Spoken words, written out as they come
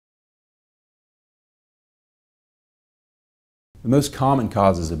The most common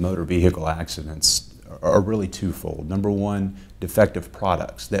causes of motor vehicle accidents are really twofold. Number one, defective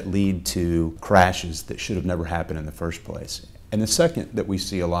products that lead to crashes that should have never happened in the first place. And the second that we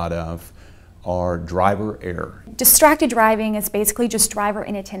see a lot of are driver error. Distracted driving is basically just driver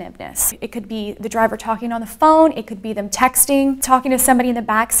inattentiveness. It could be the driver talking on the phone, it could be them texting, talking to somebody in the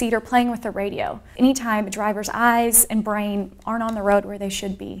back seat, or playing with the radio. Anytime a driver's eyes and brain aren't on the road where they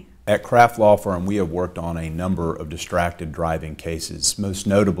should be. At Craft Law Firm, we have worked on a number of distracted driving cases, most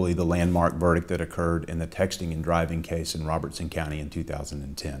notably the landmark verdict that occurred in the texting and driving case in Robertson County in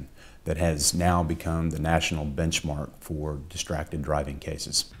 2010 that has now become the national benchmark for distracted driving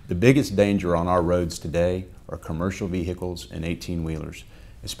cases. The biggest danger on our roads today are commercial vehicles and 18-wheelers,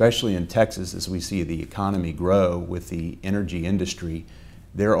 especially in Texas as we see the economy grow with the energy industry.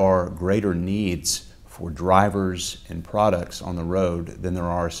 There are greater needs for drivers and products on the road than there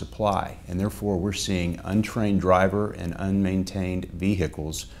are supply, and therefore we're seeing untrained driver and unmaintained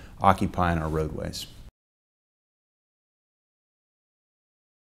vehicles occupying our roadways.